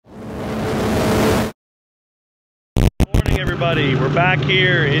Everybody, we're back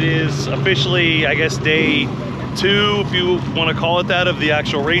here. It is officially, I guess, day 2, if you want to call it that, of the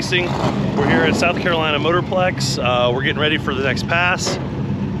actual racing. We're here at South Carolina Motorplex. We're getting ready for the next pass.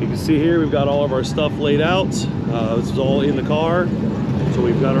 You can see here we've got all of our stuff laid out. This is all in the car, so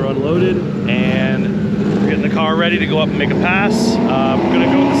we've got her unloaded, and we're getting the car ready to go up and make a pass. We're going to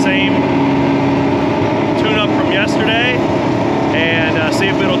go with the same tune-up from yesterday and see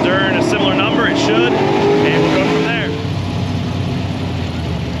if it'll turn a similar number. It should, and we'll go from there.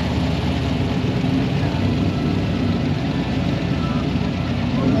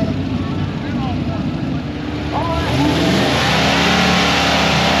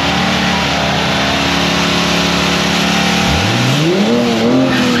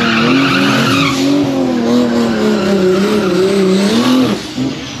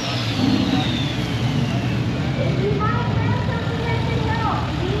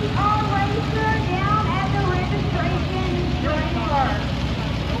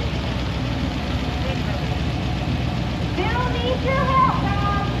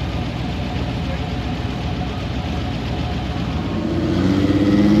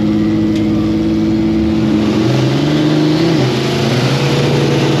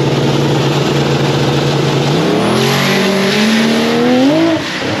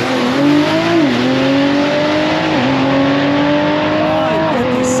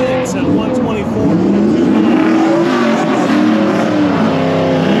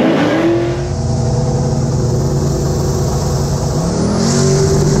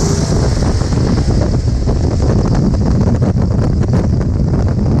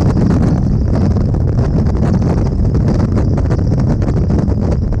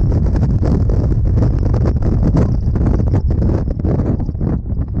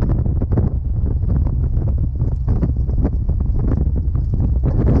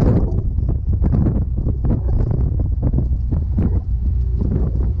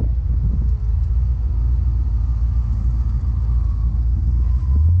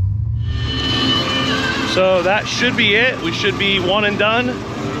 So that should be it. We should be one and done.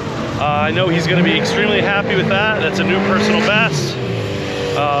 I know he's going to be extremely happy with that. That's a new personal best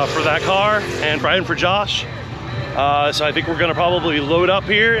for that car and for Josh. So I think we're going to probably load up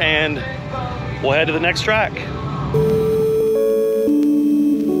here and we'll head to the next track.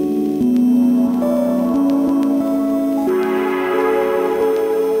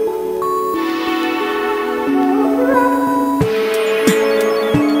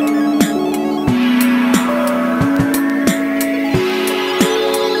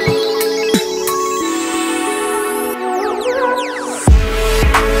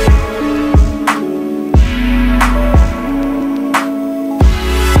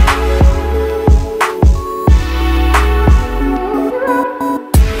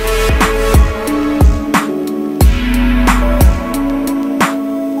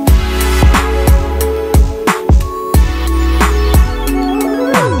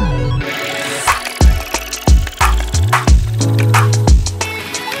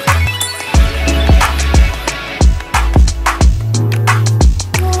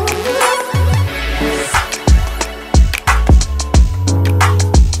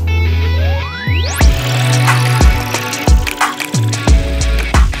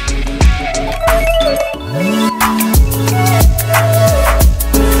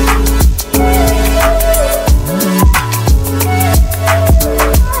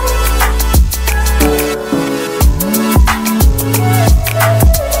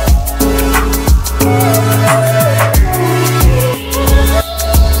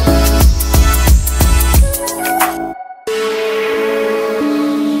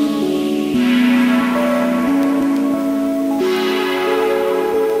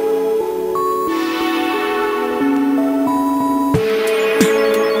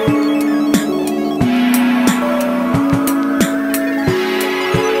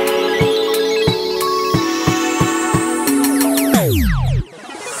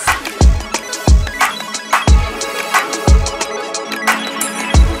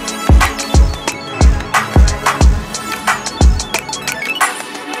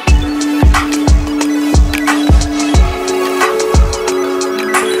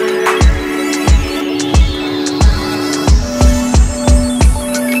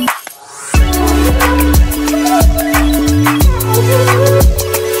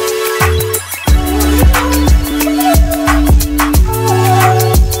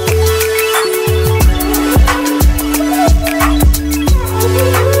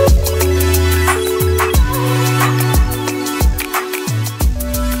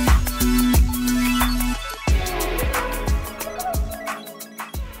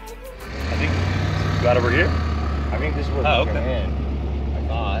 Got over here. I think this is where we're coming in. I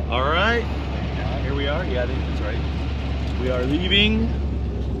thought. All right. Here we are. Yeah, I think that's right. We are leaving.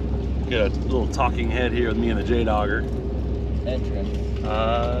 Got a little talking head here with me and the J-Dogger. Entrance.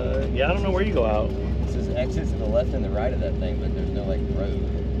 Yeah, I don't know where you go out. This is exits to the left and the right of that thing, but there's no like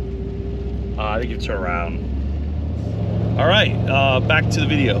road. I think you turn around. All right, back to the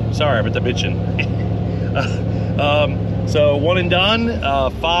video. Sorry about the bitching. So one and done,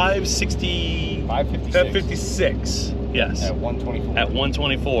 560, 556. Yes. At 124. At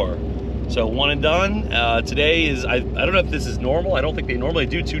 124. So one and done. Today is, I don't know if this is normal. I don't think they normally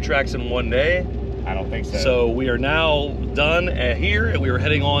do 2 tracks in one day. I don't think so. So we are now done here, and we are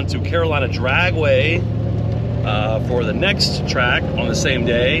heading on to Carolina Dragway for the next track on the same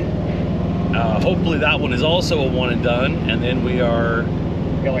day. Hopefully that one is also a one and done, and then we got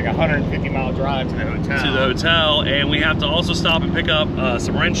like a 150-mile drive to the hotel. And we have to also stop and pick up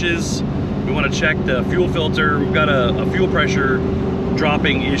some wrenches. We want to check the fuel filter. We've got a fuel pressure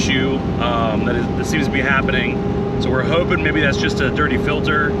dropping issue that seems to be happening. So we're hoping maybe that's just a dirty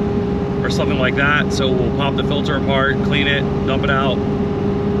filter or something like that. So we'll pop the filter apart, clean it, dump it out,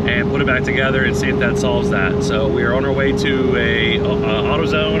 and put it back together and see if that solves that. So we are on our way to a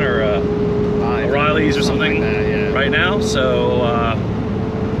AutoZone or O'Reilly's or something like that, yeah, right now. So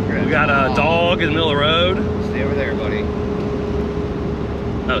we got a dog in the middle of the road. Stay over there, buddy.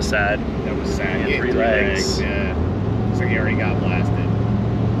 That was sad. That was sad. He had 3 legs. Yeah. Looks like he already got blasted.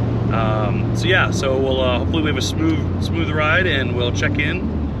 So yeah, so we'll hopefully we have a smooth ride, and we'll check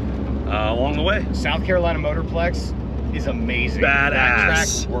in along the way. South Carolina Motorplex is amazing. Badass.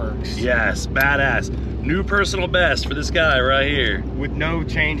 That track works. Yes, badass. New personal best for this guy right here. With no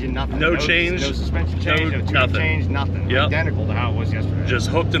change in nothing. No change. No suspension change, no tube nothing. change, nothing. Yep. Identical to how it was yesterday. Just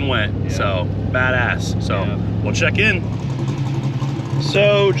hooked and went. Yeah. So, badass. So, yeah, we'll check in.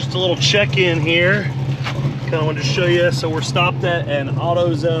 So, just a little check-in here. Kind of wanted to show you. So, we're stopped at an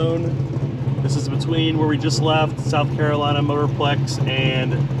AutoZone. This is between where we just left, South Carolina Motorplex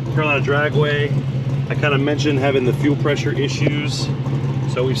and Carolina Dragway. I kind of mentioned having the fuel pressure issues.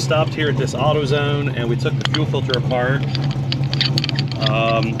 So we've stopped here at this AutoZone and we took the fuel filter apart.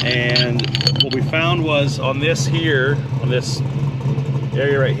 And what we found was on this here, on this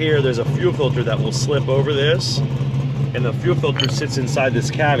area right here, there's a fuel filter that will slip over this. And the fuel filter sits inside this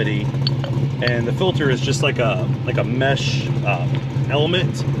cavity. And the filter is just like a mesh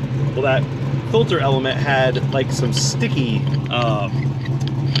element. Well, that filter element had like some sticky,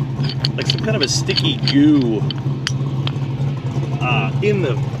 like some kind of a sticky goo in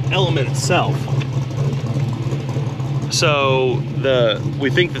the element itself. So we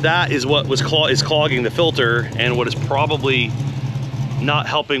think that is what is clogging the filter, and what is probably not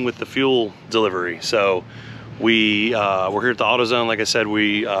helping with the fuel delivery. So we're here at the AutoZone. Like I said,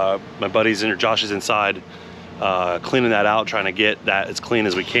 my buddies and Josh is inside cleaning that out, trying to get that as clean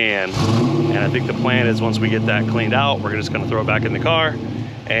as we can. And I think the plan is once we get that cleaned out, we're just going to throw it back in the car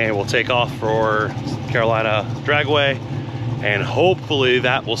and we'll take off for Carolina Dragway, and hopefully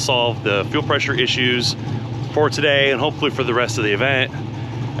that will solve the fuel pressure issues for today and hopefully for the rest of the event.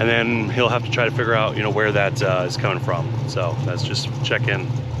 And then he'll have to try to figure out, where that is coming from. So that's just check in.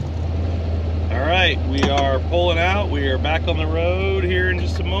 All right, we are pulling out. We are back on the road here in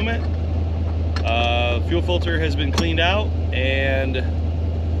just a moment. Fuel filter has been cleaned out, and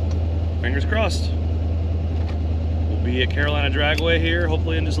fingers crossed, we'll be at Carolina Dragway here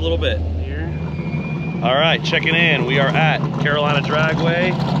hopefully in just a little bit. All right, checking in. We are at Carolina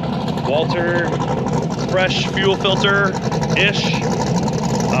Dragway. Walter, fresh fuel filter-ish.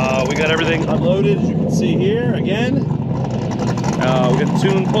 We got everything unloaded, as you can see here again. We got the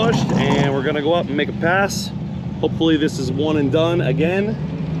tune pushed, and we're gonna go up and make a pass. Hopefully this is one and done again.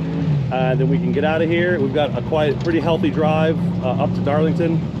 Then we can get out of here. We've got a pretty healthy drive up to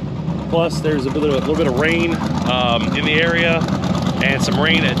Darlington. Plus there's a little bit of rain in the area, and some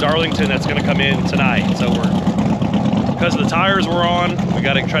rain at Darlington that's gonna come in tonight. So because the tires we're on, we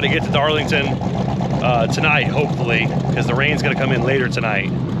gotta try to get to Darlington tonight, hopefully, because the rain's gonna come in later tonight.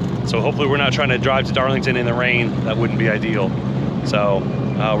 So hopefully we're not trying to drive to Darlington in the rain. That wouldn't be ideal. So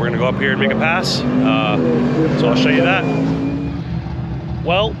we're gonna go up here and make a pass. So I'll show you that.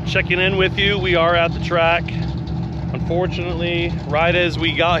 Well, checking in with you, we are at the track. Unfortunately, right as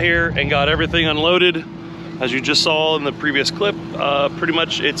we got here and got everything unloaded, as you just saw in the previous clip, pretty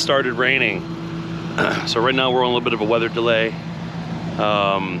much it started raining. So right now we're on a little bit of a weather delay.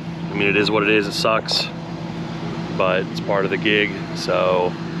 I mean, it is what it is, it sucks, but it's part of the gig.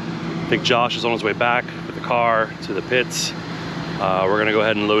 So I think Josh is on his way back with the car to the pits. We're gonna go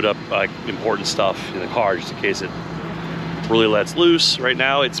ahead and load up important stuff in the car just in case it really lets loose. Right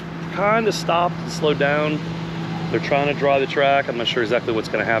now it's kind of stopped and slowed down. They're trying to draw the track. I'm not sure exactly what's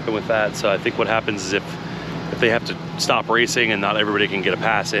going to happen with that. So I think what happens is if they have to stop racing and not everybody can get a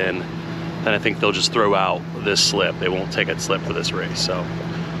pass in, then I think they'll just throw out this slip. They won't take a slip for this race. So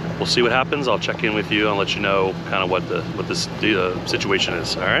we'll see what happens. I'll check in with you and let you know kind of what this situation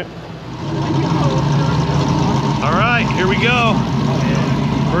is. All right. All right, here we go.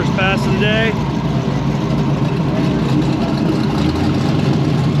 First pass of the day.